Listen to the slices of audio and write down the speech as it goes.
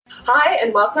Hi,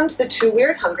 and welcome to the Two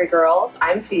Weird Hungry Girls.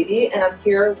 I'm Phoebe, and I'm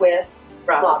here with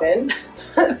Robin.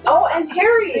 Oh, and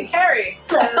Harry. Hey, Harry.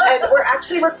 And we're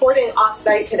actually recording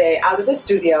off-site today out of the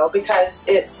studio because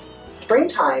it's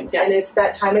springtime, and it's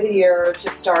that time of the year to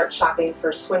start shopping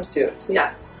for swimsuits.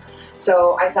 Yes.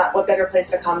 So I thought, what better place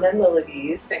to come than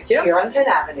Lily's? Thank you. Here on Penn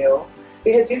Avenue.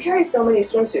 Because you carry so many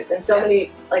swimsuits and so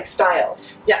many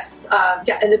styles. Yes.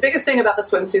 And the biggest thing about the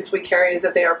swimsuits we carry is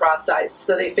that they are bra sized,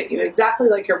 so they fit you exactly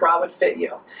like your bra would fit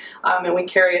you. And we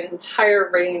carry an entire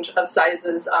range of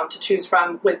sizes to choose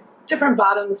from with different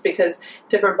bottoms because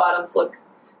different bottoms look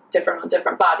different on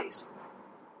different bodies.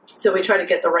 So we try to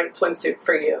get the right swimsuit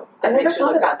for you. I never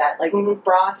thought about that, like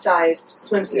bra-sized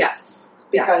swimsuits. Yes.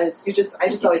 Because I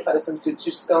just always thought of swimsuits,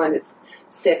 you just go in, it's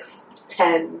 6,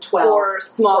 10, 12. Or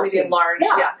small, 14. medium, large.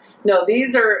 Yeah. No,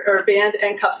 these are band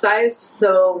and cup sized,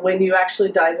 so when you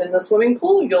actually dive in the swimming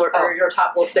pool, your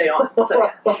top will stay on. So,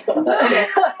 Okay.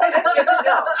 That's good to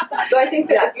know. So I think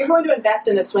that if you're going to invest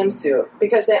in a swimsuit,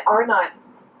 because they are not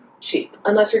cheap,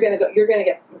 unless you're going to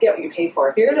get what you pay for.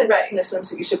 If you're going to invest in a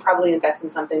swimsuit, you should probably invest in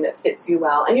something that fits you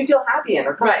well and you feel happy in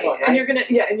or comfortable. Right. And you're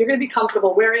gonna be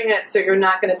comfortable wearing it, so you're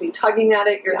not going to be tugging at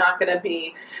it. You're not going to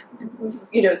be,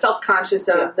 self-conscious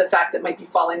of the fact that it might be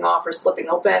falling off or slipping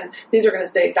open. These are going to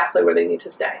stay exactly where they need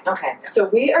to stay. Okay, so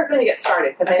we are going to get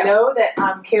started because I know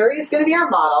that Carrie is going to be our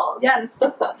model. Yes.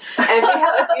 And we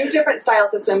have a few different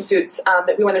styles of swimsuits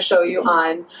that we want to show you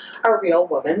on a real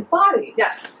woman's body.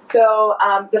 Yes. So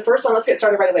the first one, let's get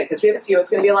started right away because we have a few.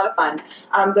 It's going to be a lot of fun.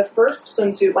 The first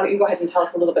swimsuit, why don't you go ahead and tell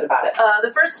us a little bit about it?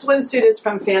 The first swimsuit is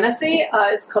from Fantasy.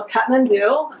 It's called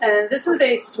Kathmandu, and this is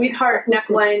a sweetheart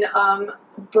neckline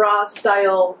bra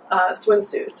style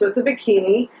swimsuit. So it's a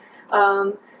bikini.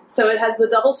 So it has the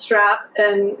double strap,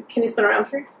 and can you spin around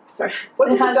here? Sorry. What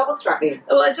does a double strap mean?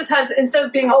 Well, it just has, instead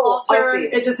of being a halter,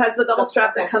 it just has the double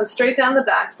strap that comes straight down the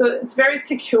back. So it's very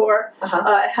secure.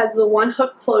 It has the one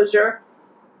hook closure.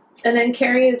 And then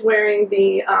Carrie is wearing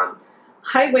the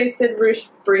high-waisted ruched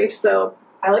brief, so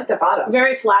I like the bottom.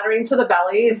 Very flattering to the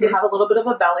belly. If you have a little bit of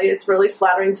a belly, it's really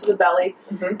flattering to the belly.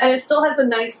 And it still has a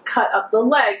nice cut up the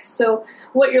leg. So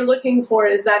what you're looking for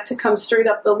is that to come straight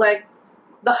up the leg.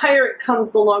 The higher it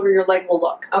comes, the longer your leg will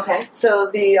look. Okay. So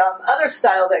the other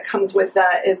style that comes with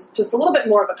that is just a little bit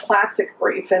more of a classic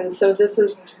brief. And so this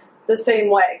is the same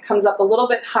way. Comes up a little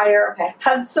bit higher,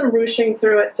 has some ruching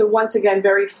through it, so once again,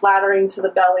 very flattering to the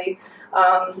belly,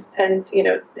 and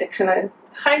it kind of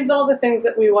hides all the things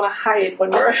that we want to hide when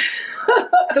we're...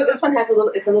 So this one has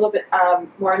it's a little bit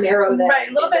more narrow than... Right,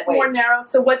 a little bit more narrow,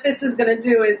 so what this is going to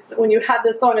do is, when you have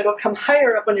this on, it'll come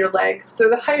higher up on your leg, so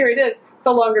the higher it is, the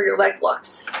longer your leg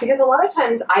looks. Because a lot of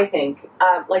times I think,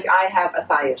 I have a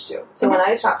thigh issue. So when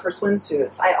I shop for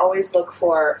swimsuits, I always look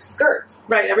for skirts.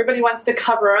 Right, everybody wants to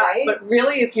cover up, but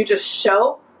really if you just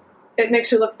show, it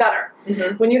makes you look better.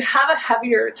 When you have a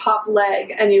heavier top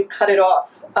leg and you cut it off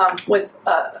with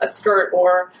a skirt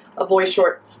or a boy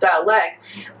short style leg,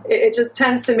 it just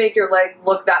tends to make your leg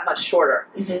look that much shorter.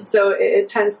 So it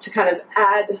tends to kind of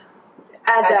add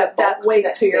that weight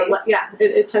to your leg. Yeah,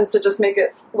 it tends to just make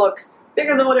it look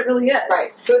bigger than what it really is.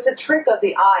 Right. So it's a trick of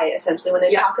the eye, essentially, when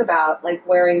they talk about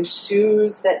wearing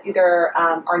shoes that either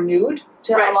are nude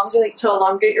to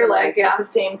elongate your leg. Yeah. It's the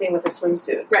same thing with a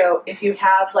swimsuit. Right. So if you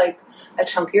have a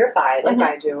chunkier thigh, like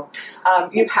I do,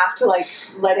 you have to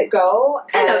let it go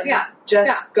and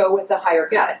go with the higher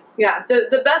cut. Yeah.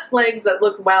 The best legs that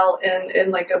look well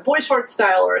in a boy short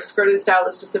style or a skirted style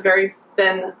is just a very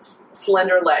thin,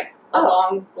 slender leg. A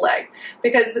long leg,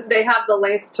 because they have the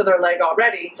length to their leg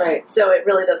already, so it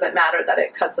really doesn't matter that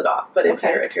it cuts it off. But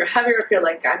if you're heavier up your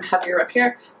leg, I'm heavier up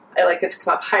here, I like it to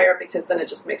come up higher because then it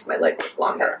just makes my leg look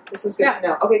longer. This is good to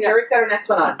know. Okay, Carrie's got her next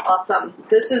one on. Awesome.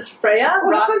 This is Freya.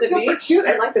 Rock the Beach. Super cute.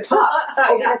 I like the top.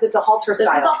 Because it's a halter style.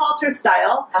 This is a halter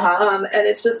style, and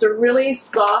it's just a really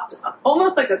soft,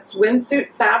 almost like a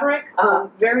swimsuit fabric.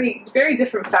 Very, very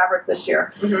different fabric this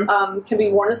year. Can be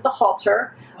worn as the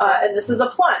halter, and this is a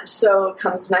plunge, so it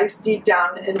comes nice deep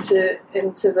down into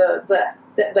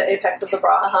the apex of the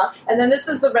bra. And then this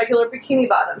is the regular bikini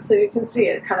bottom, so you can see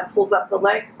it kind of pulls up the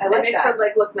leg. It makes her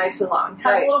leg look nice and long.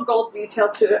 Has a little gold detail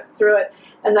through it,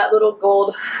 and that little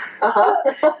gold,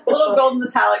 little gold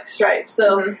metallic stripe.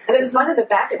 So and it's one at the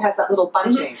back. It has that little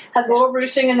bunching. Has a little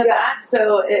ruching in the back,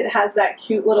 so it has that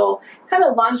cute little kind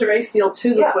of lingerie feel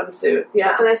to the swimsuit. Yeah,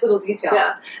 that's a nice little detail.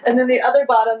 Yeah, and then the other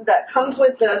bottom that comes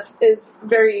with this is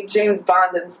very James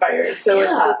Bond inspired. So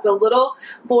it's just a little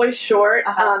boy short,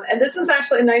 and this is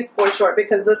actually a nice boy short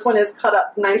because this one is cut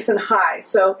up nice and high.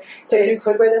 So you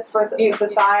could wear this for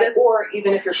the thigh, or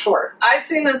even if you're short. I've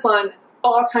seen this on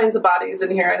all kinds of bodies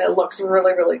in here, and it looks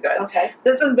really, really good. Okay.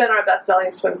 This has been our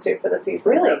best-selling swimsuit for the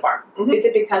season so far. Mm-hmm. Is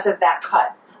it because of that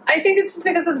cut? I think it's just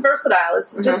because it's versatile.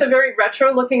 It's just a very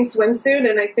retro-looking swimsuit,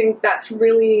 and I think that's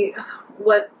really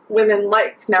what women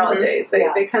like nowadays.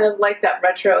 They kind of like that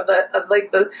retro.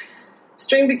 Like the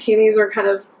string bikinis are kind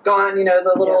of gone. You know,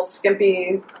 the little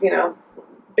skimpy, you know,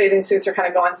 bathing suits are kind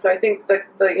of gone. So I think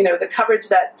the coverage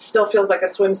that still feels like a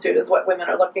swimsuit is what women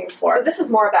are looking for. So this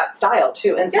is more about style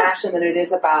too and fashion than it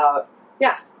is about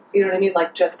you know what I mean,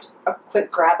 like just a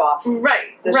quick grab off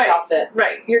the shelf fit.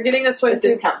 Right. You're getting a swimsuit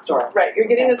discount store. Right. You're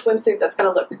getting a swimsuit that's going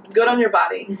to look good on your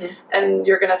body and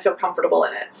you're going to feel comfortable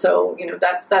in it. So, you know,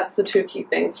 that's the two key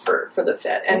things for the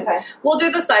fit. And we'll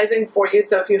do the sizing for you.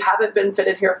 So if you haven't been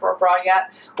fitted here for a bra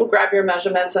yet, we'll grab your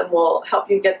measurements and we'll help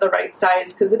you get the right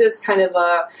size, because it is kind of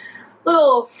a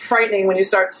little frightening when you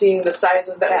start seeing the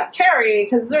sizes that we carry,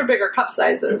 because they're bigger cup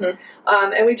sizes.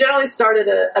 And we generally start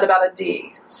at about a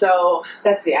D. So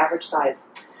that's the average size.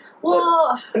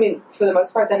 Well, I mean, for the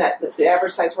most part, then the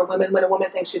average size for women, when a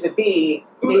woman thinks she's a B,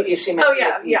 maybe she might be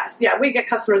a D. Yeah. We get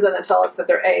customers in that tell us that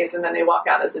they're A's and then they walk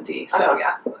out as a D. So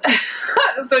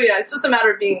so it's just a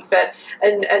matter of being fit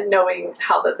and knowing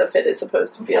how the fit is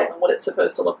supposed to feel and what it's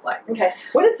supposed to look like. Okay.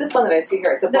 What is this one that I see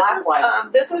here? It's a black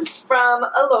one. This is from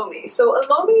Elomi. So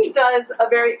Elomi does a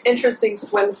very interesting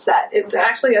swim set. It's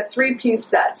actually a 3-piece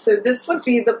set. So this would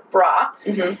be the bra.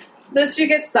 This you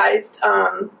get sized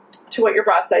to what your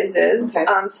bra size is.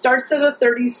 Starts at a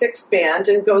 36 band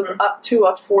and goes up to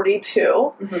a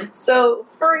 42. So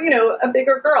for, you know, a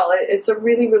bigger girl, it's a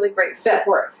really, really great fit.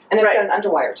 Support. And it's got an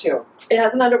underwire too. It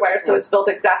has an underwire, so it's built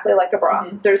exactly like a bra.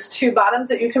 There's 2 bottoms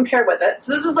that you can pair with it.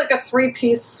 So this is like a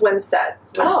 3-piece swim set,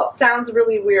 which sounds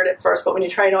really weird at first, but when you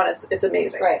try it on, it's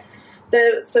amazing. Right.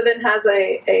 So then has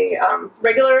a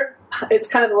regular, it's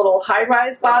kind of a little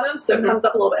high-rise bottom, so it comes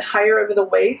up a little bit higher over the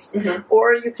waist.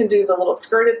 Or you can do the little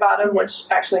skirted bottom, which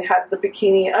actually has the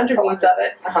bikini underneath of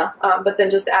it, but then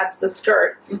just adds the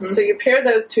skirt. So you pair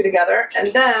those 2 together,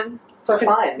 and then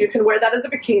you can wear that as a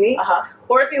bikini.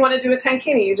 Or if you want to do a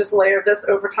tankini, you just layer this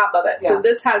over top of it. So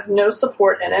this has no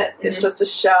support in it. It's just a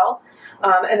shell.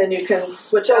 And then you can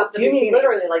switch out the bikinis. You mean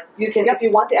literally, like, you can, if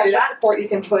you want the extra support, you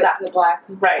can put the black.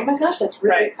 Oh my gosh, that's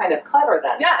really kind of clever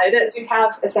then. Yeah, it is. You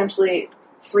have essentially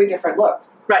 3 different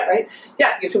looks. Right?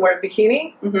 Yeah, you can wear a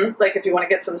bikini, like if you want to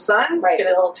get some sun, get a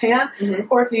little tan.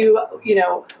 Or if you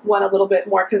want a little bit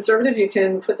more conservative, you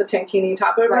can put the tankini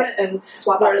top over it and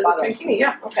swap wear it as a tankini.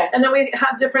 Yeah. Okay. And then we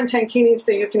have different tankinis,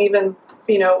 so you can even,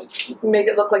 make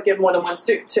it look like you have more than one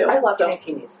suit too. I love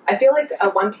tankinis. I feel like a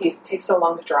one-piece takes so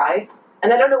long to dry.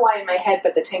 And I don't know why in my head,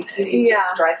 but the tankini seems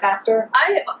to dry faster.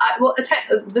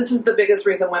 This is the biggest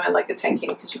reason women like a tankini,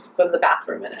 because you can go to the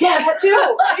bathroom in it. Yeah, that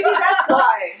too.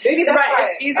 Maybe that's why.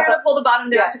 It's easier to pull the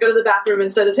bottom down to go to the bathroom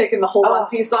instead of taking the whole one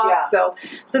piece off. Yeah.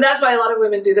 So that's why a lot of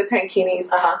women do the tankinis.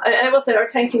 And I will say our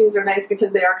tankinis are nice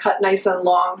because they are cut nice and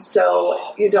long,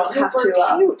 so you don't have to.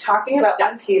 Super cute. Talking about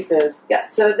one pieces.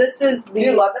 Yes. So this is. Do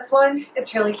you love this one?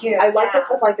 It's really cute. I like this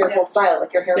with like your whole style,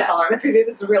 like your hair color.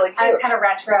 This is really cute. Kind of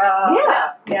retro.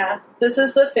 Yeah. This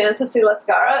is the Fantasy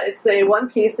Lascara. It's a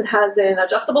 1-piece that has an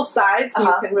adjustable side, so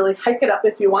you can really hike it up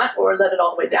if you want, or let it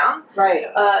all the way down. Right.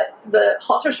 The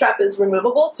halter strap is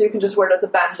removable, so you can just wear it as a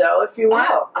bandeau if you want.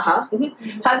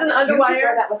 Has an underwire. You can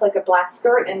wear that with like a black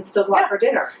skirt and still go out for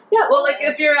dinner. Yeah. Well, like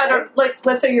if you're at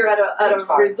let's say you're at a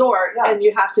resort and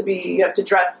you have to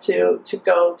dress to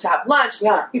go to have lunch.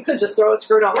 Yeah. You could just throw a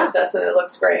skirt on with this, and it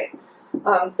looks great.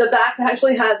 The back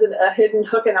actually has a hidden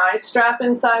hook and eye strap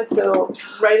inside, so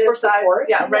right inside,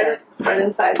 right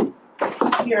inside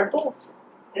here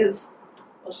is.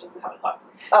 Well, she doesn't have it hooked.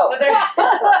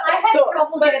 I had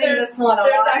trouble getting this one off.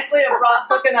 There's actually a bra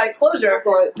hook and eye closure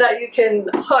that you can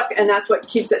hook, and that's what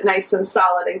keeps it nice and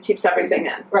solid and keeps everything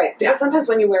in. Right. Because sometimes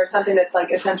when you wear something that's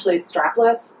like essentially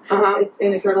strapless, and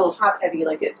if you're a little top heavy,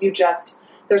 like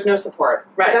there's no support.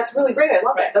 Right. But that's really great. I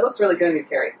love it. That looks really good on you,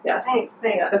 Carrie. Yes. Thanks.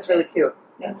 Yeah, that's really cute.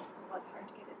 Yes. It was hard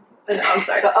to get into. I'm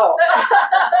sorry.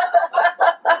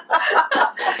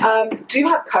 Do you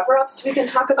have cover-ups we can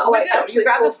talk about? We do. You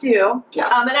grab a few.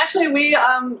 Yeah. And actually,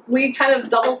 we kind of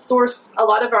double source a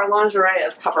lot of our lingerie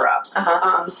as cover-ups.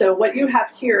 So what you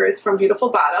have here is from Beautiful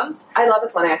Bottoms. I love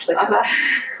this one, actually.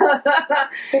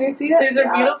 Can you see it? These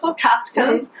are beautiful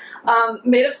kaftans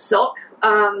made of silk.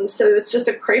 So it's just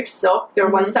a crepe silk. They're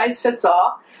one size fits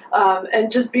all.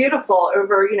 And just beautiful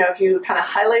over, if you kind of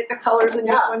highlight the colors in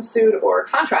your swimsuit or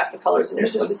contrast the colors in your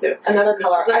swimsuit. Another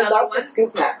color. I love one. the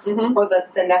scoop necks or the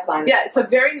neckline. Yeah, it's a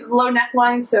very low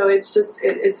neckline, so it's just,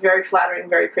 it's very flattering,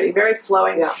 very pretty, very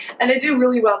flowing. Yeah. And they do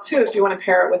really well, too, if you want to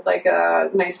pair it with like a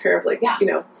nice pair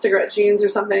of cigarette jeans or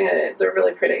something. They're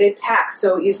really pretty. They pack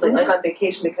so easily, like on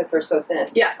vacation because they're so thin.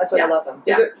 Yes. That's why I love them.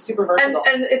 Yeah. They're super versatile.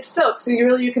 And it's silk, so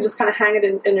you can just kind of hang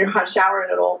it in your hot shower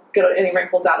and it'll get any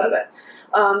wrinkles out of it.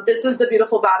 This is the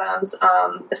Beautiful Bottoms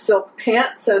silk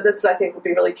pant. So this, I think, would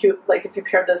be really cute. Like if you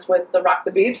paired this with the Rock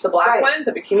the Beach, the black one,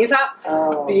 the bikini top.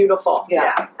 Oh. Beautiful.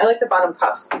 Yeah. I like the bottom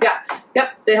cuffs. Yeah.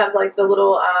 Yep. They have like the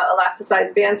little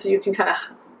elasticized band, so you can kind of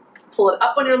pull it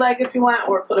up on your leg if you want,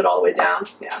 or put it all the way down.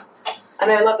 Yeah.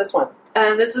 And I love this one.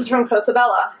 And this is from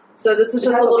Cosabella. So this is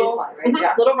just a little waistline,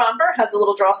 right? little romper, has a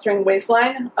little drawstring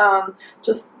waistline.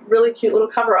 Just really cute little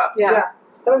cover up. Yeah.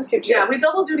 That was cute too. Yeah, we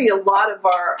double duty a lot of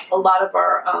our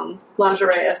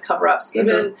lingerie as cover ups.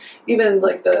 Even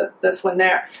like this one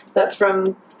there.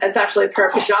 It's actually a pair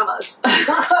of pajamas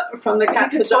from the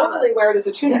cat's pajamas. You could totally wear it as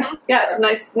a tunic. Yeah,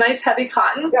 it's nice heavy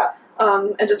cotton. Yeah.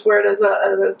 And just wear it as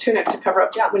a tunic to cover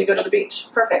up when you go to the beach.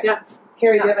 Perfect. Yeah.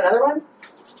 Carrie, do you have another one?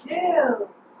 Yeah.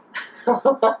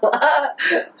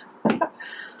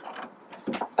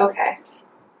 Okay.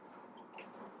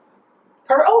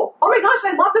 Oh my gosh,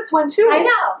 I love this one too. I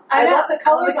know. I love the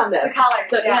colors on this. The colors.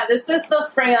 So, this is the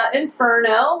Freya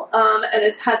Inferno, and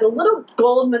it has a little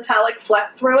gold metallic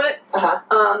fleck through it.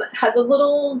 Has a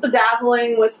little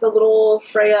bedazzling with the little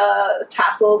Freya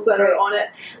tassels that are on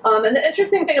it. And the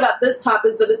interesting thing about this top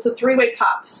is that it's a three-way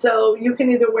top. So you can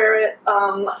either wear it,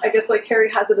 I guess like Carrie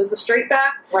has it as a straight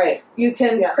back. Right. You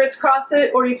can crisscross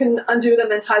it, or you can undo them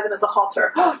and tie them as a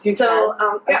halter. So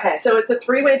it's a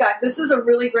three-way back. This is a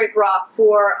really great bra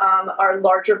for our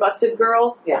larger busted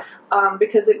girls,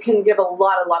 because it can give a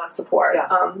lot of support.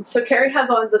 So Carrie has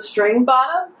on the string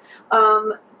bottom.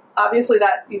 Obviously,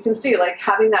 that you can see, like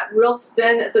having that real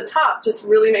thin at the top just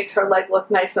really makes her leg look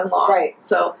nice and long. Right.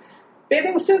 So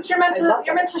bathing suits, you're meant to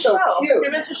so show. Cute.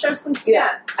 You're meant to show some skin.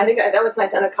 Yeah, I think that was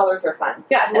nice, and the colors are fun.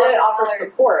 Yeah, and then it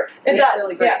offers support. It does.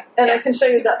 Really great. Yeah, and I can show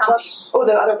you that. Oh,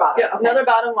 the other bottom. Yeah, another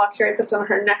bottom while Carrie puts on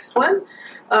her next one.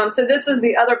 So this is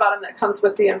the other bottom that comes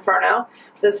with the Inferno.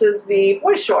 This is the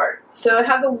boy short. So it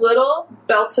has a little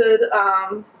belted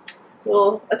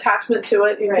little attachment to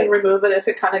it. You can remove it if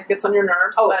it kind of gets on your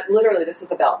nerves. Oh, but literally, this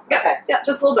is a belt. Yeah, yeah,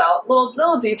 just a little belt,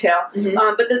 little detail.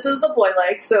 But this is the boy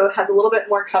leg, so it has a little bit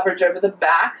more coverage over the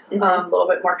back, a little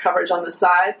bit more coverage on the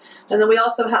side. And then we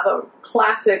also have a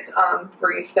classic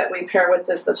brief that we pair with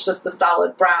this that's just a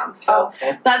solid brown. So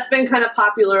that's been kind of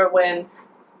popular when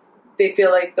they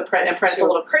feel like the print's a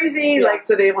little crazy,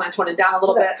 so they want to tone it down a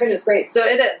little bit. That print is great. So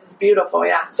it is. It's beautiful,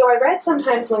 yeah. So I read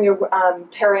sometimes when you're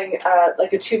pairing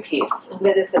like a two-piece,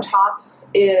 that if the top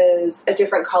is a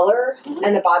different color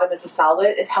and the bottom is a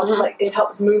solid, it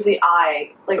helps move the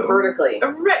eye vertically.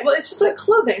 Right. Well, it's just like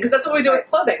clothing, because that's what we do with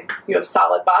clothing. You have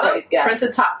solid bottom,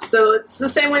 printed top. So it's the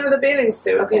same way with a bathing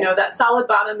suit. Okay. That solid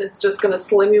bottom is just going to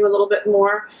slim you a little bit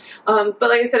more. But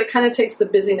like I said, it kind of takes the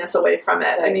busyness away from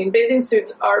it. Right. I mean, bathing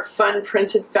suits are fun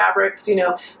printed fabrics.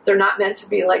 They're not meant to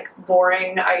be like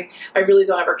boring. I really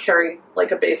don't ever carry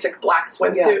like a basic black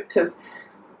swimsuit because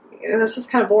it's just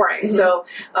kind of boring. So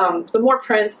the more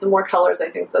prints, the more colors, I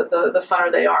think the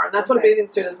funner they are. And that's what a bathing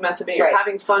suit is meant to be. You're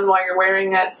having fun while you're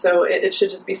wearing it, so it should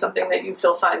just be something that you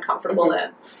feel fun and comfortable in.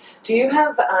 Do you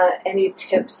have any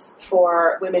tips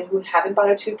for women who haven't bought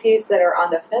a two-piece that are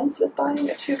on the fence with buying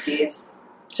a two-piece?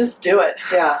 Just do it.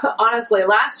 Yeah. Honestly,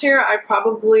 last year I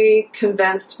probably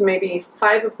convinced maybe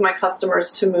 5 of my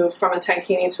customers to move from a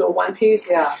tankini to a one-piece.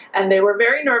 Yeah. And they were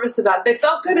very nervous about it. They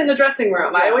felt good in the dressing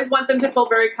room. I always want them to feel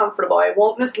very comfortable. I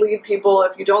won't mislead people.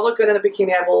 If you don't look good in a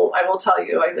bikini, I will tell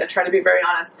you. I try to be very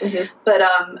honest. But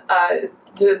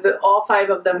all 5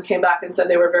 of them came back and said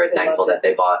they were very thankful that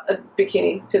they bought a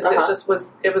bikini because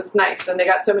it was nice, and they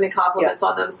got so many compliments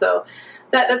on them. So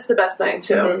that's the best thing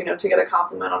too, to get a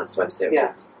compliment on a swimsuit.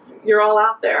 Yes. You're all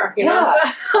out there. You know?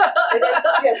 I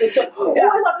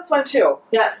love this one too.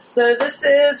 Yes. So this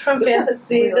is from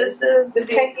Fantasy. This is the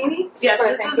tankini. Yes,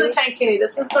 this is a tankini.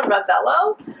 This is the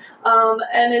Ravello.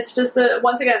 And it's just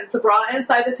once again, it's a bra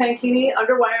inside the tankini,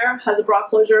 underwire, has a bra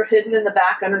closure hidden in the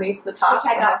back underneath the top.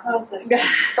 Which I got close this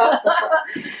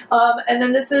and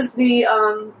then this is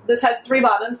this has 3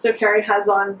 bottoms, so Carrie has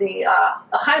on the a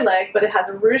high leg, but it has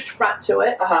a ruched front to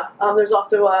it. There's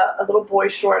also a little boy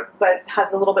short, but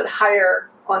has a little bit higher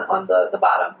on the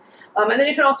bottom. And then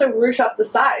you can also ruche up the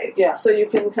sides. Yeah. So you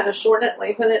can kind of shorten it,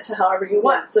 lengthen it to however you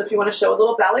want. So if you want to show a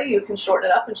little belly, you can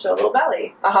shorten it up and show a little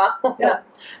belly. Yeah.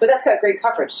 But that's got great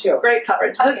coverage too. Great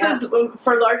coverage. This is,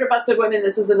 for larger busted women,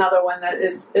 this is another one that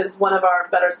is one of our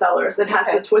better sellers. It has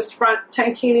the twist front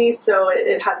tankini, so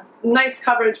it has nice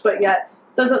coverage, but yet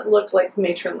doesn't look like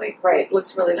matronly. Right. It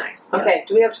looks really nice. Okay.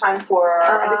 Do we have time for,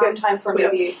 I think we have time for we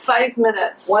maybe have 5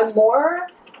 minutes. one more?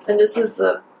 And this is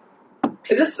the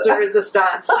piece de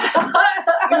resistance.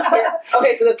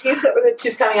 Okay, so the piece that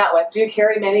she's coming out with, do you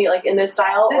carry many like in this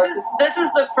style? This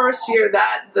is the first year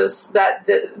that the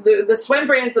swim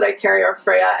brands that I carry are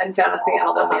Freya and Fantasy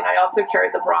Alchemy, and I also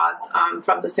carry the bras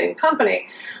from the same company.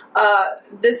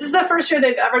 This is the first year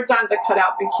they've ever done the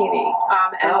cutout bikini,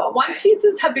 and one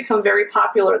pieces have become very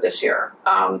popular this year.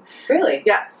 Really?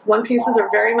 Yes, one pieces are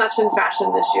very much in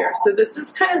fashion this year. So this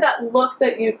is kind of that look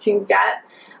that you can get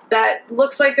that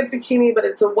looks like a bikini, but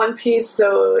it's a one piece,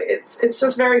 so it's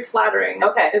just very flattering.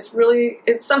 Okay.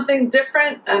 It's something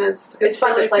different, and it's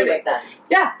fun really to play pretty. with then.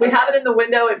 Yeah, we have it in the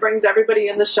window. It brings everybody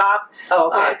in the shop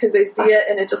because they see it,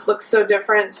 and it just looks so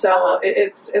different. So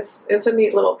it's a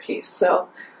neat little piece. So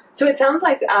it sounds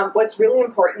like what's really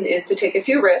important is to take a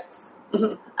few risks.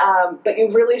 Mm-hmm. But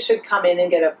you really should come in and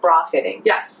get a bra fitting.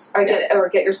 Yes. Or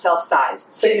get yourself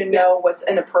sized so you know what's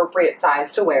an appropriate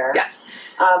size to wear. Yes.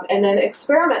 And then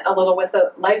experiment a little with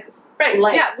the leg. Right.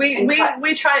 Yeah.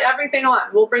 We try everything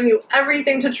on. We'll bring you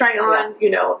everything to try on,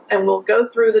 and we'll go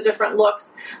through the different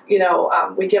looks.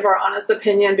 We give our honest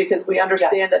opinion because we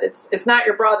understand that it's not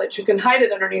your bra that you can hide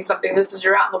it underneath something. This is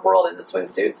you're out in the world in the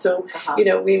swimsuit. So,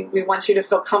 we want you to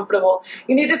feel comfortable.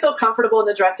 You need to feel comfortable in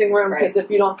the dressing room because if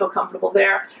you don't feel comfortable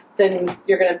there, then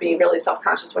you're going to be really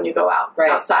self-conscious when you go out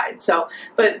outside. So,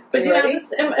 but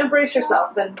just embrace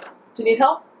yourself. And do you need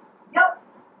help? Yep.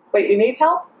 Wait, you need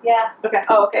help? Yeah. Okay.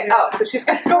 Oh, okay. Oh, so she's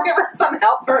going to go give her some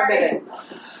help for a minute.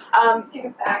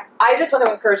 I just want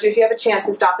to encourage you, if you have a chance,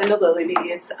 to stop into Lily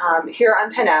Bees here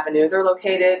on Penn Avenue. They're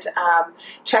located.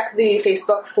 Check the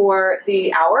Facebook for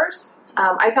the hours.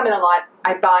 I come in a lot.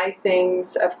 I buy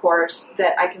things, of course,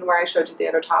 that I can wear. I showed you the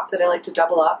other top that I like to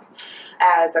double up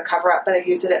as a cover-up, but I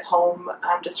use it at home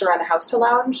just around the house to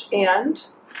lounge, and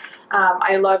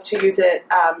I love to use it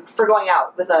for going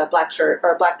out with a black shirt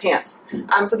or black pants.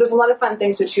 So there's a lot of fun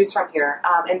things to choose from here.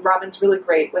 And Robin's really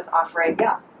great with offering,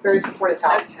 very supportive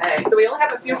help. Okay. So we only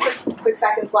have a few quick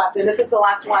seconds left, and this is the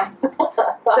last one.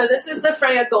 So this is the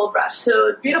Freya Gold Rush.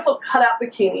 So beautiful cutout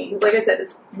bikini. Like I said,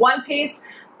 it's one piece,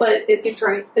 but it's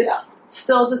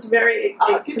still just very...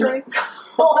 Keep turning.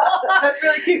 That's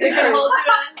really cute. It can hold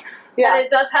you in. Yeah. And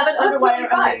it does have an underwire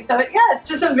underneath of it. Yeah, it's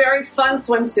just a very fun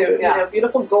swimsuit. Yeah.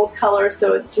 Beautiful gold color,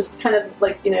 so it's just kind of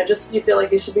like, just you feel like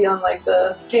you should be on like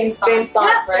the James Bond,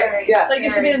 right? Yeah. Like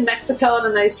you should be in Mexico on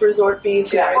a nice resort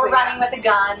beach. Yeah. Or running with a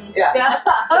gun. Yeah.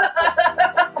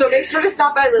 So make sure to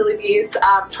stop by Lily Bees.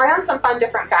 Try on some fun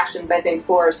different fashions, I think,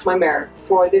 for swimwear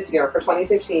for this year, for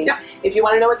 2015. Yeah. If you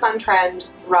want to know what's on trend,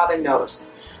 Robin knows.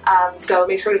 So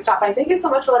make sure to stop by. Thank you so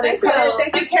much for letting us come in.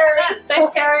 Thank you, Carrie.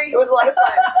 Thanks, Carrie. It was a lot of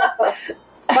fun.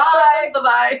 Bye.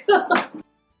 Bye-bye.